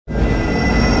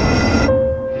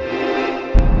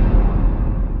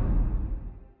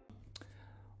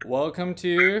Welcome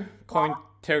to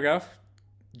Cointelegraph,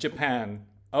 Japan.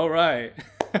 All right,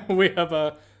 we have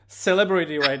a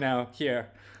celebrity right now here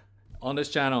on this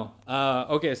channel.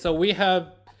 Okay, so we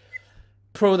have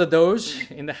Pro The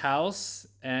DOGE in the house,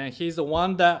 and he's the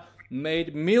one that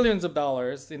made millions of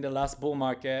dollars in the last bull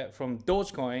market from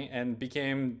Dogecoin and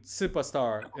became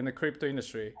superstar in the crypto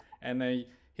industry. And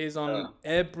he's on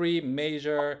every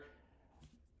major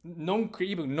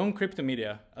even non-crypto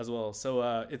media as well.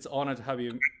 So it's an honor to have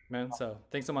you, man. So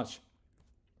thanks so much.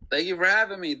 Thank you for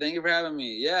having me.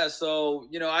 Yeah, so,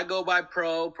 I go by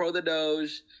Pro The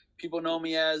DOGE. People know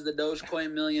me as the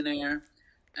Dogecoin millionaire.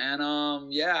 And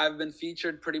I've been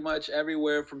featured pretty much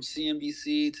everywhere from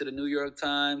CNBC to the New York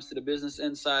Times to the Business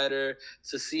Insider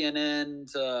to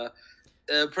CNN to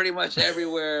pretty much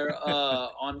everywhere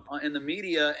in the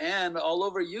media and all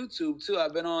over YouTube too.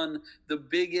 I've been on the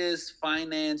biggest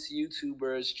finance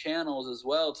YouTubers channels as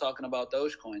well talking about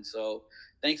Dogecoin. So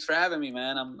thanks for having me,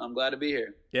 man. I'm glad to be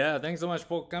here. Yeah, thanks so much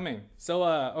for coming. So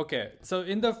okay, so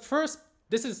in the first,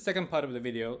 this is the second part of the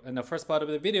video, and the first part of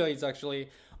the video is actually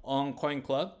on Coin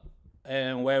Club,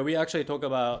 and where we actually talk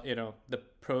about the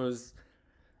pro's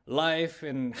life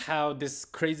and how this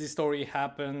crazy story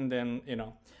happened, and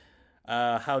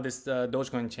how this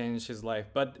Dogecoin changed his life.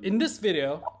 But in this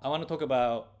video, I want to talk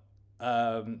about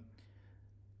the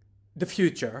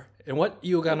future and what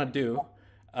you're gonna do,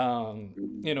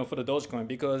 for the Dogecoin,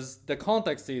 because the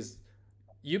context is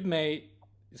you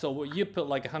put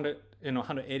like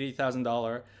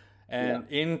 $180,000, and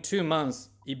in 2 months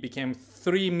it became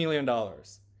 $3 million.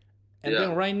 And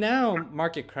then right now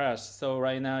market crashed. So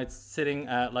right now it's sitting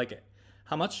at like,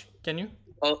 how much? Can you?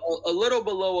 A little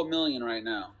below $1 million right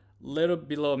now. Little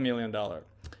below $1 million.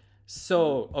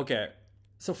 So okay,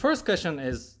 so first question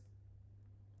is,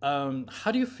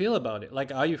 how do you feel about it?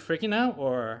 Like, are you freaking out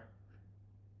or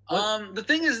what? The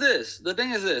thing is this,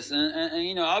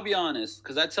 and I'll be honest,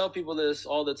 because I tell people this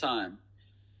all the time.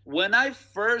 When I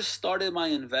first started my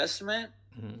investment,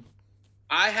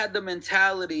 I had the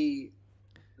mentality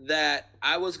that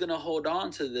I was going to hold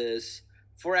on to this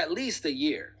for at least a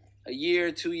year,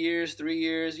 2 years, 3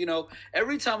 years.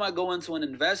 Every time I go into an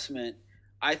investment,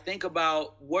 I think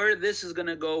about where this is going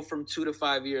to go from 2 to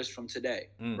 5 years from today,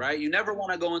 right? You never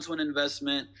want to go into an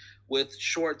investment with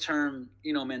short-term,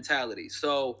 mentality.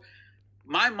 So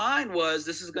my mind was,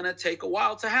 this is going to take a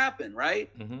while to happen, right?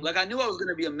 Like, I knew I was going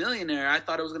to be a millionaire. I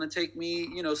thought it was going to take me,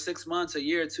 6 months, a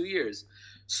year, 2 years.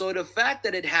 So the fact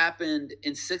that it happened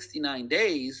in 69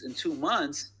 days, in 2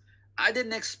 months, I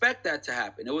didn't expect that to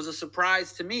happen. It was a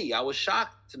surprise to me. I was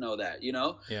shocked to know that,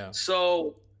 Yeah.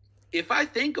 So if I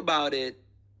think about it,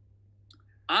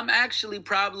 I'm actually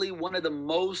probably one of the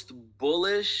most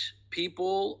bullish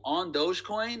people on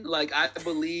Dogecoin. Like, I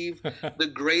believe the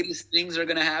greatest things are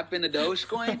going to happen to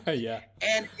Dogecoin. Yeah.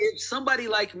 And if somebody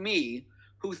like me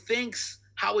who thinks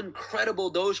how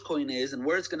incredible Dogecoin is and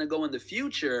where it's going to go in the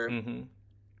future,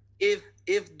 if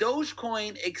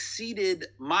Dogecoin exceeded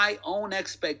my own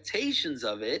expectations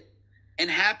of it and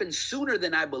happened sooner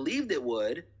than I believed it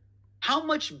would, how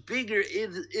much bigger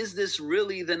is this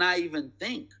really than I even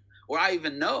think or I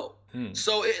even know?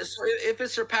 So if it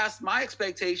surpassed my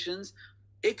expectations,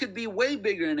 it could be way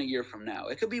bigger in a year from now.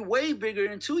 It could be way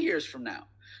bigger in 2 years from now.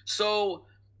 So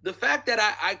the fact that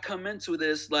I come into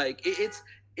this, like,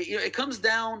 it comes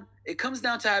down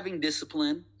to having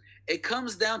discipline. It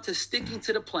comes down to sticking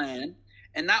to the plan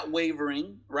and not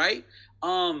wavering, right?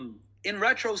 In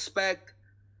retrospect,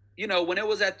 when it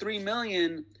was at 3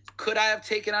 million, could I have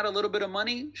taken out a little bit of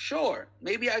money? Sure,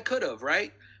 maybe I could have,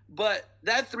 right? But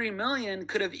that 3 million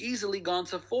could have easily gone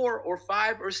to 4 or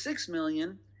 5 or 6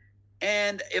 million.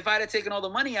 And if I'd have taken all the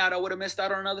money out, I would have missed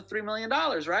out on another $3 million,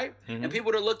 right? And people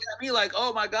would have looked at me like,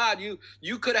 oh my God, you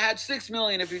could have had 6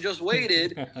 million if you just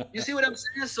waited. You see what I'm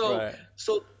saying? So, right.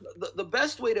 So the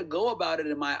best way to go about it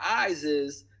in my eyes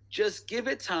is just give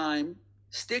it time,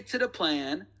 stick to the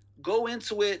plan, go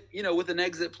into it, with an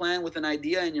exit plan, with an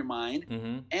idea in your mind,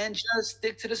 and just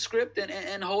stick to the script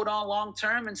and hold on long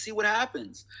term and see what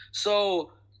happens.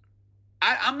 So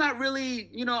I'm not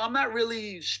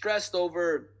really stressed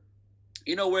over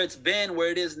where it's been, where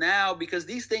it is now, because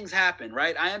these things happen,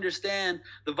 right? I understand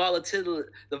the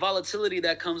volatility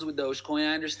that comes with Dogecoin.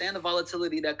 I understand the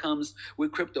volatility that comes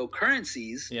with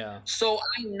cryptocurrencies. Yeah. So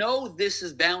I know this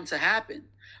is bound to happen.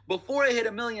 Before it hit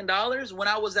 $1 million, when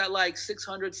I was at like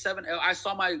 600, 700, I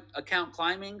saw my account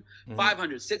climbing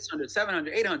 500, 600,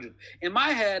 700, 800. In my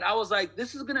head, I was like,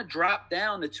 this is going to drop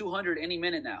down to 200 any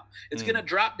minute now. It's going to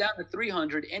drop down to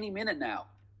 300 any minute now,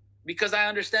 because I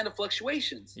understand the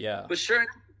fluctuations. Yeah. But sure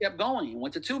enough, it kept going. It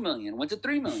went to 2 million, went to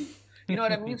 3 million. You know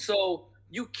what I mean? So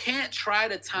you can't try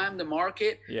to time the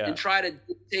market and try to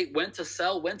dictate when to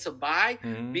sell, when to buy,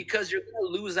 because you're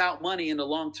going to lose out money in the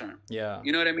long term. Yeah.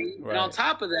 You know what I mean? Right. And on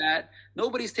top of that,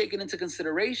 nobody's taking into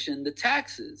consideration the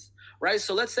taxes, right?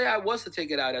 So let's say I was to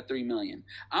take it out at $3 million.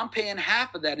 I'm paying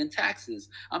half of that in taxes.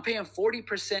 I'm paying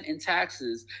 40% in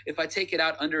taxes if I take it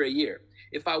out under a year.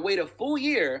 If I wait a full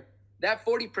year, that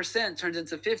 40% turns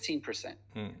into 15%.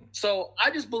 So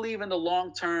I just believe in the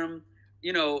long-term,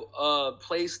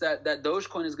 place that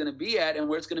Dogecoin is going to be at and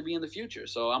where it's going to be in the future.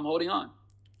 So I'm holding on.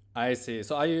 I see.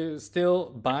 So are you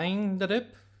still buying the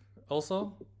dip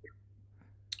also?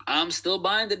 I'm still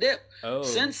buying the dip. Oh.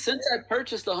 Since I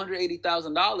purchased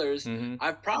 $180,000,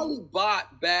 I've probably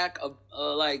bought back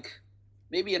like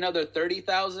maybe another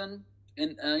 30,000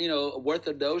 in worth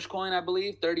of Dogecoin, I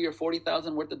believe 30 or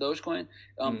 40,000 worth of Dogecoin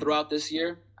throughout this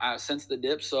year since the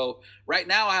dip. So right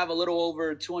now I have a little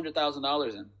over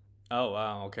 $200,000 in. Oh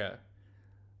wow, okay.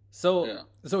 So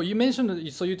you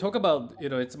mentioned, so you talk about,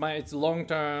 it's long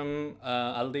term,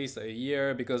 at least a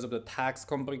year because of the tax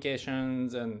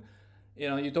complications, and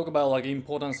you talk about like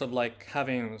importance of like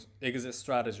having exit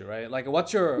strategy, right? Like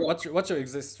what's your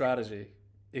exit strategy,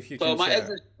 if you can share?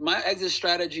 So my exit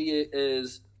strategy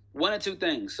is one of two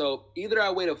things. So either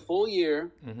I wait a full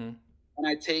year and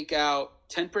I take out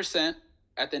 10%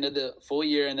 at the end of the full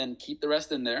year and then keep the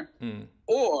rest in there,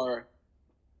 or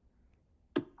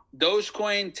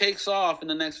Dogecoin takes off in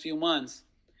the next few months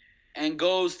and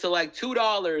goes to like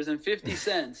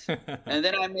 $2.50, and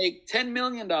then I make $10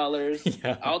 million.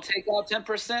 I'll take out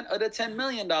 10% of the $10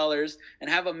 million and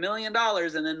have $1 million,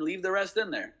 and then leave the rest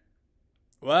in there.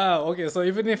 Wow. Okay. So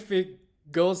even if it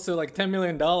goes to like $10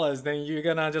 million, then you're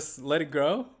gonna just let it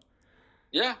grow?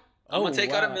 Yeah. I'm gonna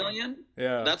take out $1 million.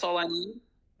 Yeah. That's all I need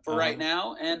for right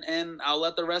now, and I'll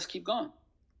let the rest keep going.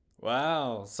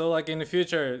 Wow. So like in the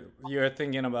future, you're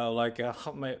thinking about like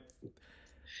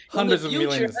hundreds of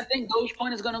millions. I think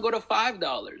Dogecoin is going to go to $5.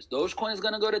 Dogecoin is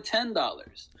going to go to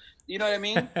 $10. You know what I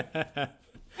mean?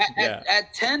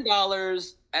 At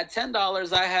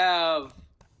 $10, I have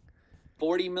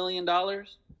 $40 million.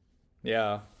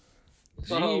 Yeah.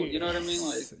 So, you know what I mean?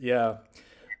 Like, yeah.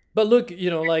 But look,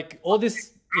 like all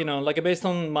this, like based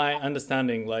on my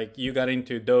understanding, like you got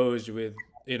into Doge with,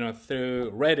 through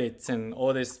Reddit and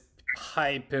all this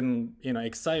hype and,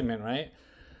 excitement, right?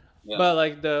 Yeah. But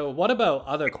like what about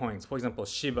other coins? For example,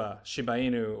 Shiba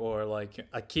Inu, or like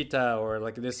Akita, or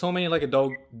like there's so many like a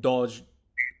Doge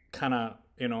kind of,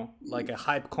 like a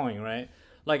hype coin, right?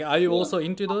 Like, are you also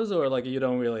into those, or like you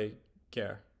don't really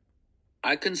care?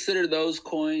 I consider those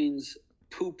coins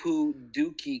poo-poo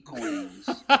dookie coins.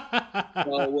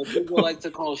 What people like to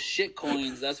call shit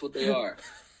coins, that's what they are.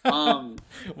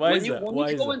 Why is that? When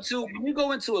you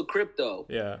go into a crypto,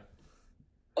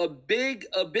 a big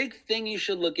thing you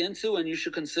should look into and you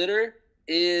should consider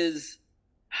is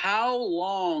how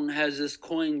long has this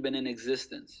coin been in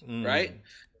existence, right?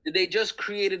 Did they just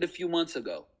create it a few months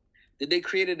ago? Did they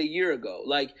create it a year ago?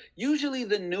 Like, usually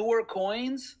the newer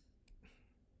coins,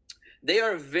 they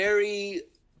are very,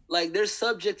 like, they're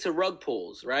subject to rug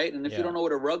pulls, right? And if you don't know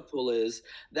what a rug pull is,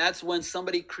 that's when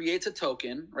somebody creates a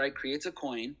token, right? Creates a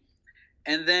coin.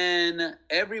 And then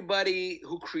everybody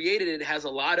who created it has a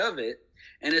lot of it.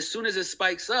 And as soon as it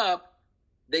spikes up,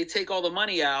 they take all the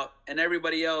money out and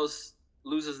everybody else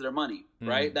loses their money,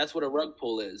 right? That's what a rug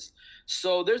pull is.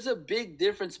 So there's a big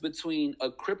difference between a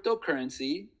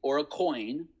cryptocurrency or a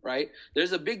coin, right?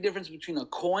 There's a big difference between a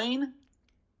coin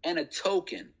and a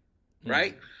token,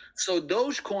 right? So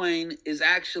Dogecoin is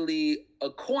actually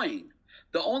a coin.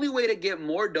 The only way to get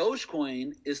more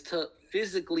Dogecoin is to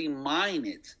physically mine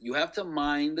it. You have to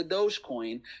mine the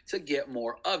Dogecoin to get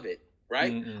more of it,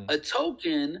 right? A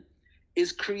token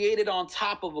is created on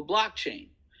top of a blockchain.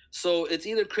 So it's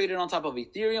either created on top of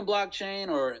Ethereum blockchain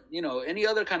or, any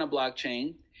other kind of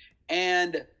blockchain.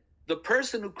 And the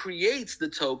person who creates the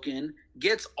token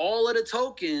gets all of the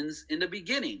tokens in the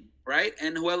beginning, right?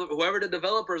 And whoever the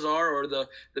developers are, or the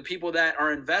people that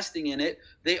are investing in it,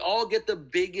 they all get the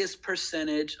biggest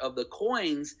percentage of the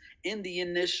coins in the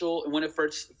initial, when it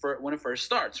first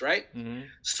starts, right?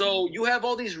 So you have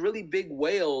all these really big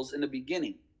whales in the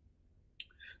beginning.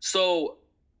 So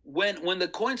when the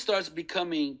coin starts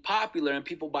becoming popular and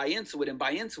people buy into it and buy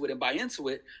into it and buy into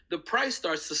it, the price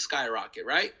starts to skyrocket,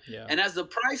 right? Yeah. And as the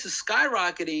price is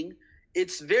skyrocketing,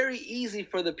 it's very easy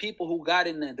for the people who got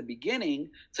in at the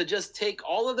beginning to just take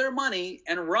all of their money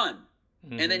and run.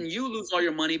 And then you lose all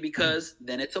your money because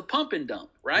then it's a pump and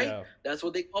dump, right? Yeah. That's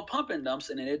what they call pump and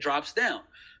dumps, and then it drops down.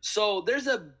 So there's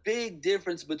a big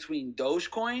difference between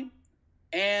Dogecoin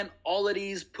and all of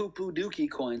these poo-poo dookie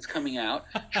coins coming out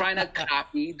trying to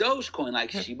copy Dogecoin,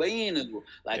 like Shiba Inu,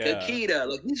 like Akita.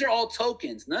 Like, these are all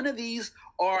tokens. None of these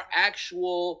are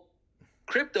actual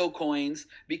crypto coins,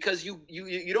 because you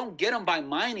don't get them by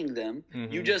mining them.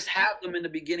 You just have them in the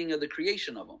beginning of the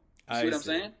creation of them. See what I'm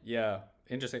saying? Yeah.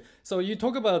 Interesting. So you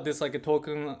talk about this, like a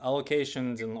token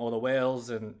allocations and all the whales,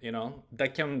 and you know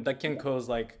that can cause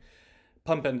like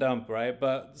pump and dump, right?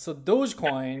 But so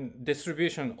Dogecoin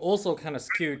distribution also kind of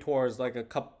skew towards like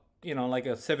like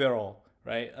a several,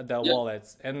 right? The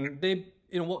wallets, and they,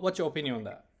 what's your opinion on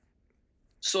that?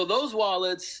 So those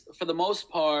wallets, for the most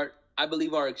part, I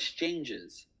believe are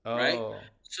exchanges, right?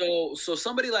 So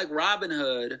somebody like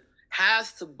Robinhood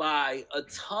has to buy a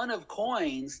ton of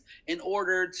coins in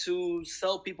order to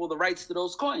sell people the rights to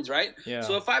those coins, right? Yeah.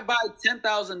 So if I buy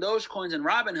 10,000 Dogecoins in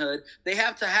Robinhood, they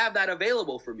have to have that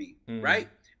available for me, right?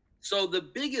 So the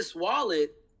biggest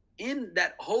wallet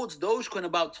that holds Dogecoin,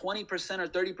 about 20% or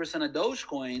 30% of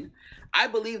Dogecoin, I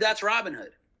believe that's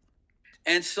Robinhood.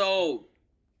 And so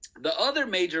the other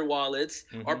major wallets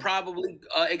are probably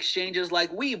exchanges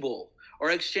like Webull, or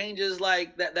exchanges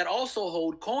like that also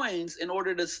hold coins in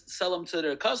order to sell them to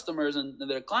their customers and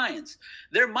their clients.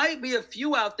 There might be a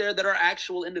few out there that are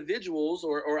actual individuals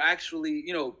or actually,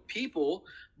 people,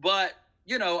 but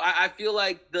I feel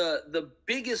like the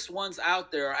biggest ones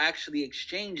out there are actually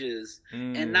exchanges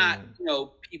and not,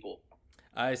 people.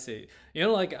 I see.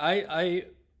 Like I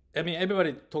mean,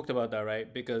 everybody talked about that,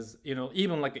 right? Because,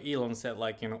 even like Elon said,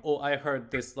 like, I heard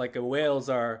this, like whales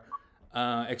are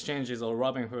exchanges or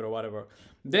Robinhood or whatever.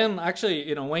 Then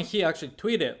actually, when he actually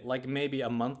tweeted, like maybe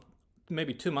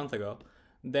 2 months ago,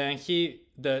 then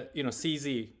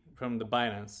CZ from the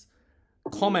Binance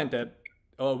commented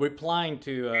or replying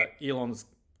to Elon's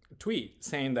tweet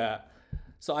saying that,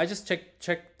 so I just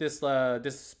checked this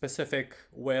specific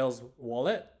whales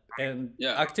wallet, and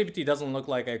activity doesn't look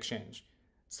like exchange.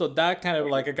 So that kind of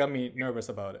like got me nervous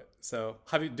about it. So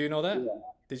do you know that? Yeah.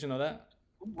 Did you know that?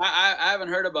 I haven't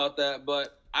heard about that,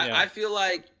 but I feel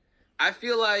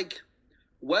like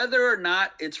whether or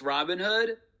not it's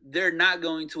Robinhood, they're not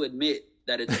going to admit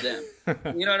that it's them.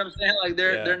 You know what I'm saying? Like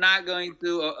they're not going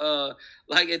to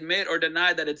like admit or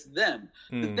deny that it's them.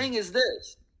 The thing is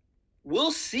this: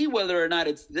 we'll see whether or not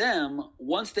it's them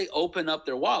once they open up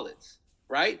their wallets,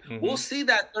 right? We'll see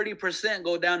that 30%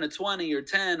 go down to 20 or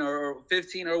 10 or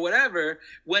 15 or whatever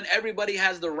when everybody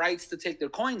has the rights to take their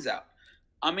coins out.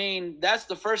 I mean, that's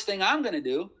the first thing I'm going to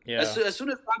do. Yeah. As soon as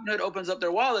Robinhood opens up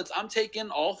their wallets, I'm taking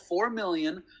all 4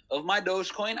 million of my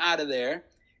Dogecoin out of there,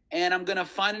 and I'm going to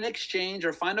find an exchange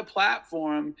or find a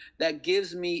platform that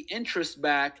gives me interest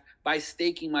back by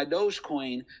staking my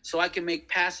Dogecoin, so I can make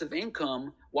passive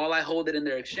income while I hold it in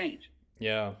their exchange.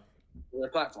 Yeah. Their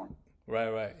platform.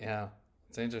 Right. Yeah.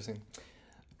 It's interesting.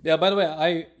 Yeah, by the way,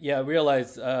 I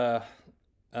realized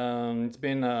it's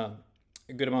been a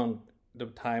good amount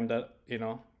of time that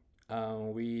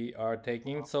we are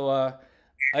taking, so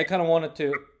I kind of wanted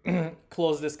to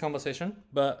close this conversation,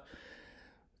 but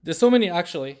there's so many.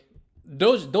 Actually,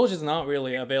 Doge is not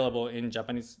really available in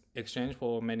Japanese exchange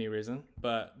for many reasons,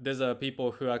 but there's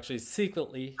people who actually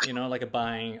secretly like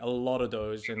buying a lot of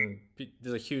Doge, and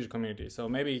there's a huge community. So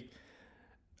maybe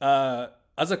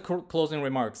as a closing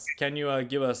remarks, can you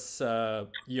give us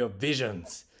your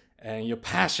visions and your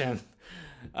passion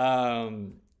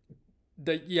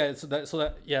that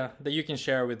you can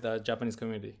share with the Japanese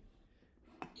community?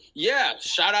 Yeah,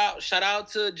 shout out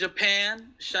to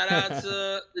Japan. Shout out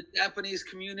to the Japanese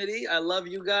community. I love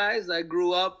you guys. I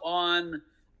grew up on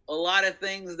a lot of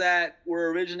things that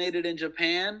were originated in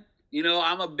Japan.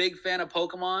 I'm a big fan of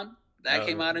Pokemon. That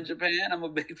came out in Japan. I'm a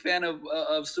big fan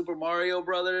of Super Mario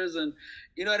Brothers, and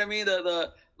you know what I mean.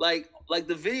 Like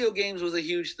the video games was a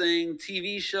huge thing.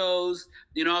 TV shows,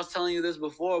 I was telling you this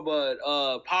before, but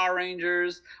Power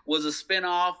Rangers was a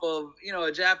spinoff of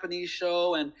a Japanese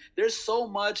show, and there's so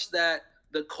much that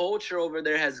the culture over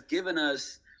there has given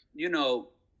us,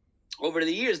 over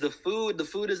the years. The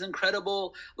food is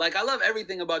incredible. Like, I love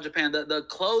everything about Japan. The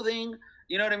clothing.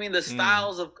 You know what I mean? The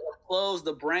styles of clothes,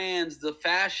 the brands, the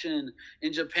fashion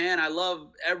in Japan. I love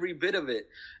every bit of it.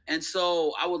 And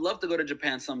so I would love to go to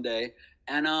Japan someday.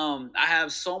 And I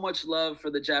have so much love for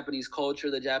the Japanese culture,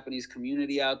 the Japanese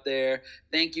community out there.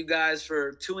 Thank you guys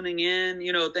for tuning in.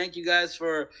 Thank you guys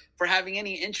for having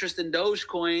any interest in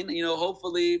Dogecoin.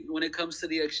 Hopefully when it comes to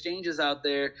the exchanges out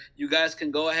there, you guys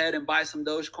can go ahead and buy some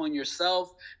Dogecoin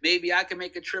yourself. Maybe I can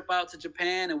make a trip out to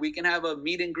Japan and we can have a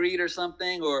meet and greet or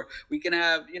something, or we can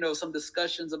have, some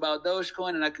discussions about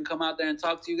Dogecoin, and I can come out there and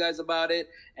talk to you guys about it,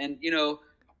 and,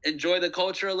 enjoy the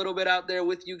culture a little bit out there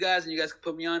with you guys, and you guys can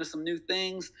put me on to some new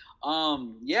things.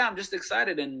 yeah, I'm just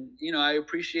excited, and I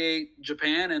appreciate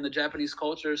Japan and the Japanese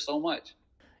culture so much.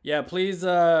 Yeah, please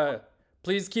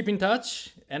keep in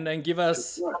touch and then give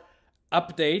us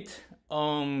update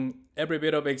on every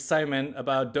bit of excitement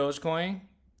about Dogecoin.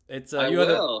 It's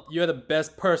you're the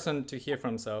best person to hear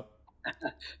from, so.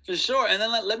 For sure. And then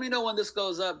let me know when this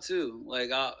goes up too.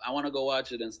 Like I want to go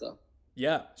watch it and stuff.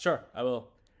 Yeah, sure, I will.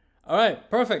 All right,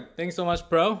 perfect. Thanks so much,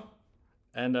 Pro.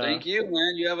 And thank you,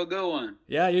 man. You have a good one.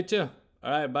 Yeah, you too.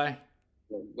 All right, bye.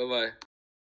 Bye-bye.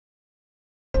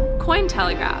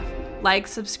 Cointelegraph. Like,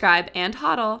 subscribe, and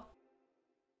hodl.